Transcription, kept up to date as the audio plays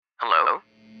Hello?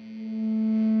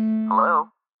 Hello?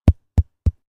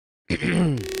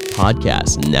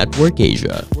 Podcast Network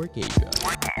Asia.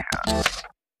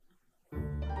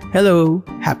 Hello!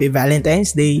 Happy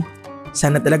Valentine's Day!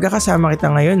 Sana talaga kasama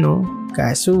kita ngayon, no?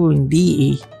 Kaso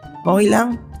hindi eh. Okay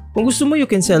lang. Kung gusto mo, you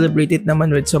can celebrate it naman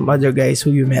with some other guys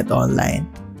who you met online.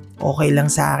 Okay lang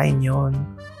sa akin yon.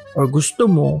 Or gusto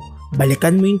mo,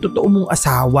 balikan mo yung totoo mong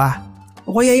asawa.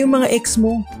 O kaya yung mga ex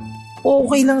mo.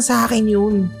 Okay lang sa akin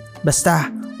yun. Basta,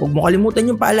 huwag mo kalimutan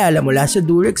yung paalala mula sa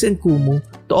Durex and Kumu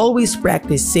to always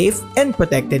practice safe and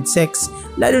protected sex,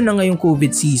 lalo na ngayong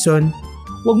COVID season.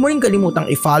 Huwag mo rin kalimutang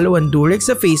i-follow ang Durex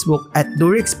sa Facebook at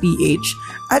DurexPH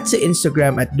at sa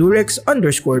Instagram at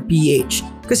Durex_PH.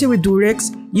 Kasi with Durex,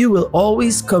 you will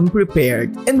always come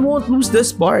prepared and won't lose the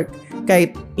spark.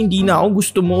 Kahit hindi na ako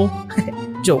gusto mo.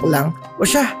 Joke lang. O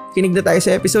siya, kinig na tayo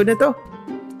sa episode na to.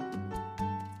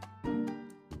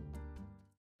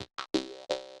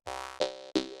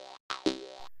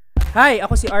 Hi,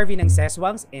 ako si RV ng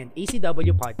Seswangs and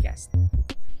ACW Podcast.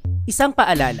 Isang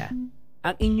paalala,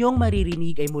 ang inyong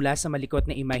maririnig ay mula sa malikot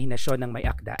na imahinasyon ng may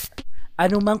akda.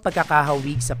 Anumang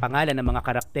pagkakahawig sa pangalan ng mga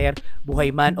karakter,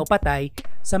 buhay man o patay,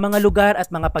 sa mga lugar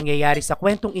at mga pangyayari sa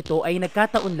kwentong ito ay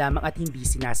nagkataon lamang at hindi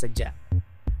sinasadya.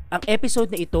 Ang episode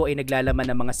na ito ay naglalaman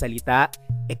ng mga salita,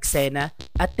 eksena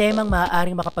at temang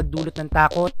maaaring makapagdulot ng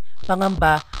takot,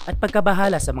 pangamba at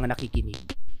pagkabahala sa mga nakikinig.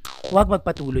 Huwag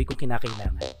magpatuloy kung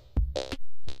kinakailangan.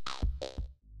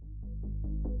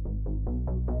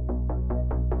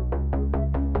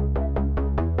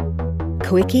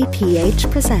 Quickie PH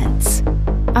presents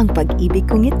Ang Pag-ibig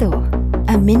Kong Ito,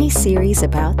 a mini-series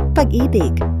about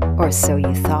pag-ibig, or so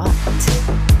you thought.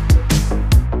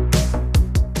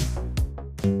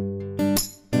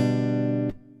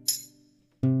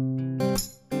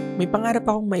 May pangarap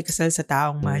akong maikasal sa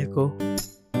taong mahal ko.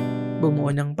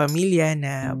 Bumuo ng pamilya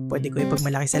na pwede ko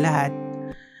ipagmalaki sa lahat.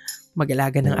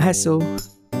 Mag-alaga ng aso.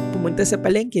 Pumunta sa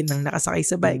palengke nang nakasakay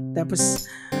sa bike. Tapos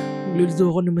magluluto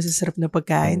ko ng masasarap na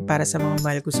pagkain para sa mga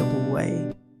mahal ko sa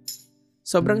buhay.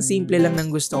 Sobrang simple lang ng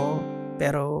gusto ko.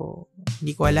 Pero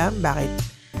hindi ko alam bakit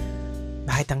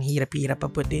ang hirap-hirap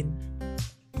abutin.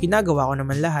 Ginagawa ko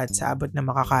naman lahat sa abot na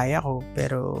makakaya ko.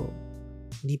 Pero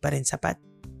hindi pa rin sapat.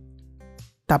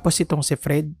 Tapos itong si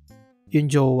Fred, yung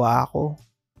jowa ko.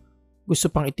 Gusto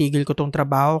pang itigil ko tong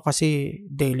trabaho kasi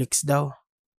delix daw.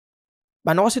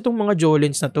 Paano kasi itong mga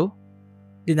Jolens na to?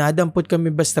 Dinadampot kami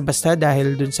basta-basta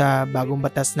dahil dun sa bagong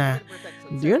batas na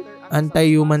yun,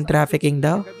 anti-human trafficking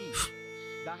daw.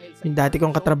 Yung dati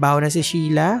kong katrabaho na si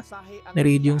Sheila,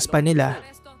 na-read yung spa nila.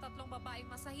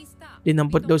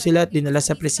 Dinampot daw sila at dinala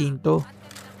sa presinto.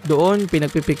 Doon,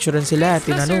 pinagpipicturean sila at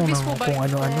tinanong kung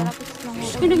ano-ano.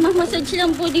 Nagmamassage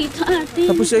lang po dito, ate.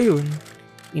 Tapos ayun,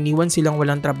 iniwan silang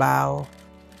walang trabaho.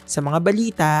 Sa mga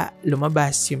balita,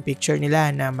 lumabas yung picture nila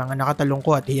na mga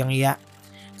nakatalungkot at hiyang-hiya.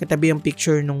 Katabi ang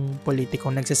picture nung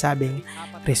politikong nagsasabing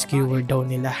rescuer daw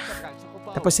nila.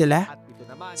 Tapos sila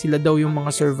daw yung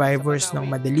mga survivors ng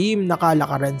madilim na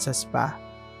kalakaran sa spa.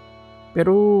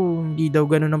 Pero hindi daw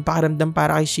ganun ang pakiramdam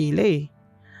para kay Sheila eh.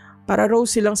 Para raw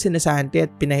silang sinasanti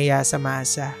at pinahiya sa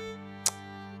masa.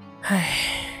 Ay,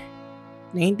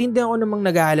 naiintindihan ko namang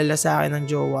nag-aalala sa akin ng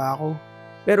jowa ko.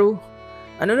 Pero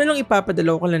ano na lang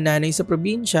ipapadala ko kay nanay sa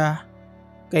probinsya?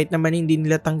 Kahit naman hindi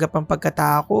nila tanggap ang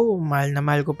pagkatao ko, mahal na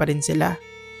mahal ko pa rin sila.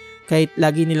 Kahit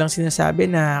lagi nilang sinasabi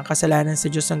na kasalanan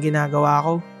sa Diyos ang ginagawa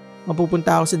ko.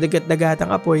 Mapupunta ako sa dagat-dagatang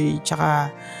apoy,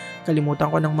 tsaka kalimutan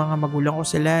ko ng mga magulang ko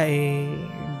sila,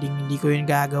 hindi ko yun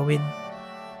gagawin.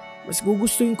 Mas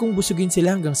gugustuhin kong busugin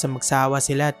sila hanggang sa magsawa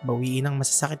sila at bawiin ang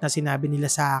masasakit na sinabi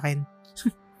nila sa akin.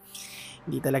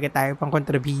 Hindi talaga tayo pang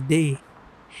kontrabida eh.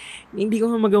 Hindi ko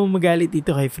magalit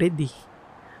dito kay Fred eh.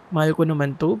 Mahal ko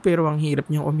naman to pero ang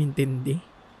hirap niyang umintindi.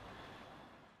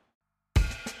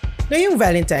 Ngayong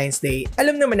Valentine's Day,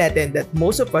 alam naman natin that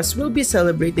most of us will be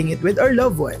celebrating it with our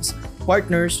loved ones,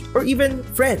 partners, or even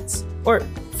friends. Or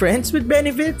friends with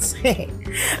benefits?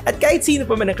 At kahit sino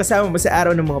pa man ang kasama mo sa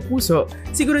araw ng mga puso,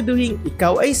 siguraduhin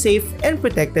ikaw ay safe and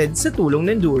protected sa tulong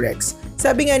ng Durex.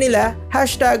 Sabi nga nila,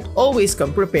 #always come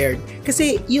prepared.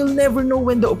 Kasi you'll never know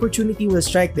when the opportunity will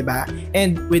strike, diba?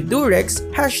 And with Durex,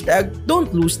 #don't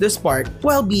lose the spark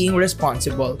while being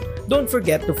responsible. Don't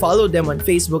forget to follow them on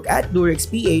Facebook at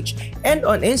DurexPH and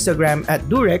on Instagram at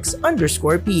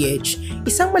Durex_PH.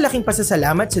 Isang malaking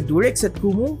pasasalamat sa Durex at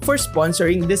Kumu for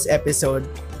sponsoring this episode.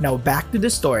 Now back to the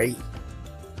story.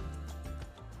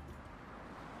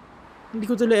 Hindi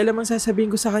ko tuloy alam ang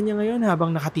sasabihin ko sa kanya ngayon habang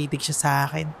nakatitig siya sa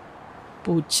akin.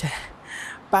 Pucha,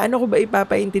 paano ko ba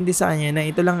ipapaintindi sa kanya na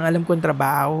ito lang ang alam kong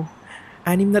trabaho?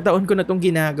 6 na taon ko na itong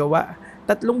ginagawa.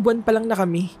 3 buwan pa lang na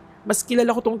kami. Mas kilala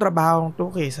ko tong trabahong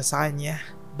to kaysa sa kanya.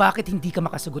 Bakit hindi ka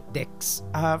makasagot, Dex?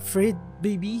 Fred,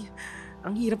 baby,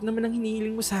 ang hirap naman ng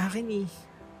hinihiling mo sa akin eh.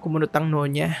 Kumunot ang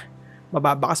nonya.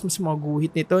 Mababakas mo sa mga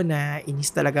guhit nito na inis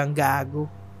talagang gago.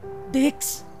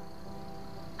 Dex,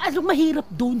 anong mahirap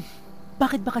dun?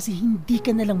 Bakit ba kasi hindi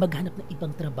ka nalang maghanap ng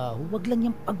ibang trabaho? Wag lang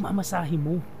yung pagmamasahe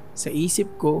mo. Sa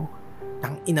isip ko,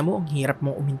 tangina mo, ang hirap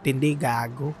mong umintindi,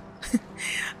 gago.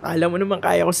 Akala mo naman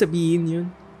kaya ko sabihin yun.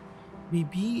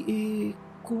 Baby,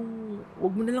 kung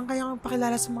wag mo na lang kaya kang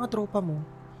pakilala sa mga tropa mo.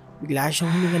 Bigla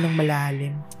siyang huminga ng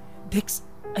malalim. Dex,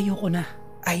 ayoko na.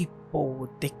 Ay,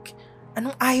 potek.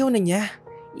 Anong ayaw na niya?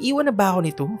 Iiwan na ba ako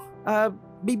nito?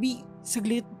 Baby,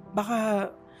 saglit.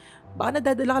 Baka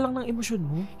nadadala ka lang ng emosyon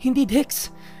mo. Hindi,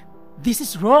 Dex. This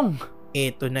is wrong.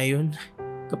 Eto na yun.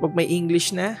 Kapag may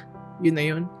English na, yun na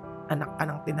yun. Anak ka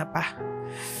ng tinapa.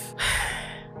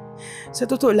 Sa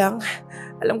totoo lang,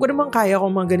 alam ko naman kaya ko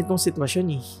mga ganitong sitwasyon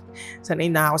eh. Sanay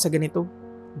na ako sa ganito.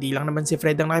 Di lang naman si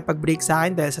Fred ang nakipag-break sa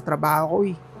akin dahil sa trabaho ko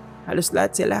eh. Halos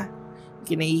lahat sila.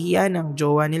 Kinahihiya ng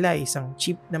jowa nila, isang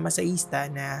cheap na masaista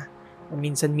na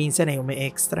minsan-minsan ay may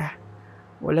extra.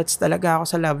 Walats talaga ako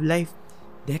sa love life.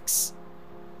 Dex,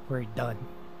 we're done.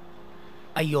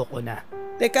 Ayoko na.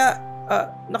 Teka,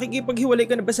 nakikipaghiwalay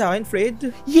ka na ba sa akin,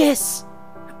 Fred? Yes!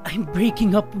 I'm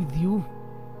breaking up with you.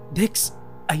 Dex,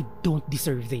 I don't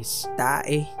deserve this.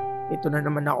 Tae, ito na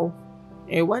naman ako.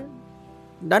 Ewan,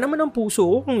 handa naman ang puso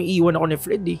ko kung iiwan ako ni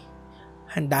Fred eh.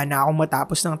 Handa na akong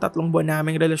matapos ng 3 buwan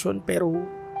naming relasyon pero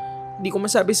hindi ko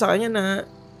masabi sa kanya na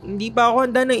hindi pa ako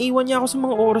handa na iwan niya ako sa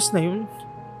mga oras na yun.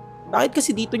 Bakit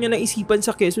kasi dito niya naisipan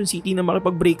sa Quezon City na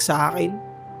makipag-break sa akin?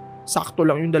 Sakto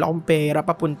lang yung dala kong pera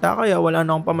papunta kaya wala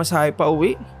na akong pamasahe pa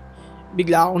uwi.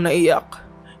 Bigla akong naiyak.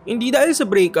 Hindi dahil sa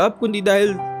breakup kundi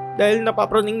dahil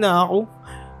napapraning na ako.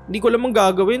 Hindi ko alam ang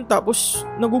gagawin tapos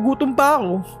nagugutom pa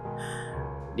ako.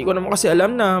 Hindi ko naman kasi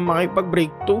alam na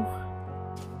makipag-break to.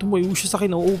 Tumayo siya sa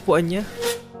kinauupuan niya.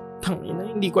 Tangina,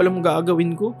 hindi ko alam ang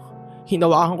gagawin ko.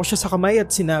 Hinawakan ko siya sa kamay at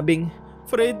sinabing,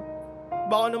 Fred,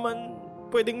 baka naman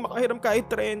pwedeng makahiram kahit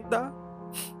 30.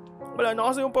 Wala na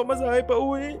kasi yung pamasahe pa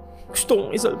uwi. Gusto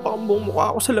kong isalpa ang buong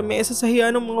mukha ko sa lamesa sa hiya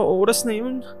ng mga oras na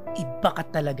yun. Iba ka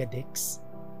talaga, Dex.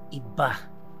 Iba.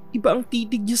 Iba ang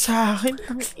titig niya sa akin.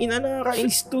 Ang ina,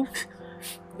 nakakainis to.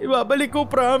 Ibabalik ko,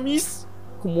 promise.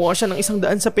 Kumuha siya ng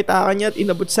 100 sa pitaka niya at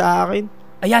inabot sa akin.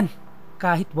 Ayan,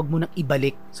 kahit wag mo nang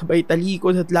ibalik. Sabay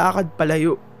talikod at lakad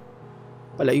palayo.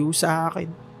 Palayo sa akin.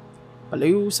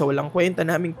 Palayo sa walang kwenta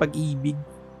naming pag-ibig.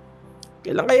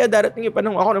 Kailan kaya darating yung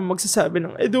panahon ako na magsasabi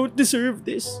ng I don't deserve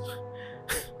this.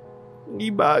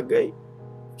 Hindi bagay.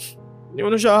 Hindi ko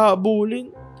na siya habulin.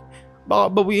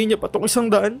 Baka bawiin niya pa tong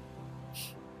 100.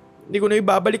 Hindi ko na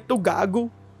ibabalik to,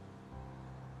 gago.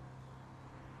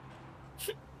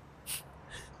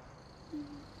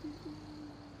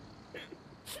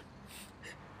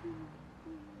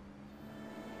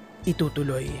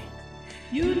 Itutuloy.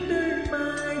 You turn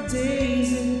my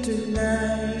days into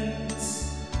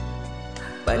nights,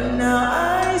 but now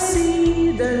I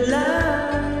see the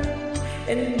light,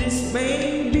 and this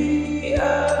may be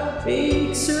a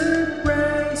big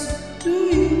surprise to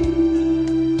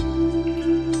you,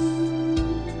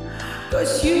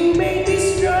 'cause you made me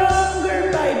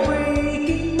stronger by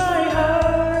breaking my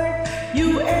heart.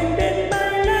 You ended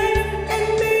my life and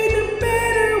made a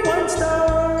better one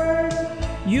start.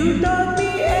 You taught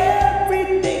me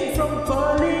everything from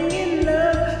falling in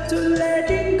love to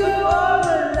letting go of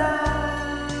a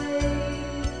lie.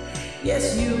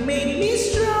 Yes, you made me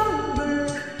strong.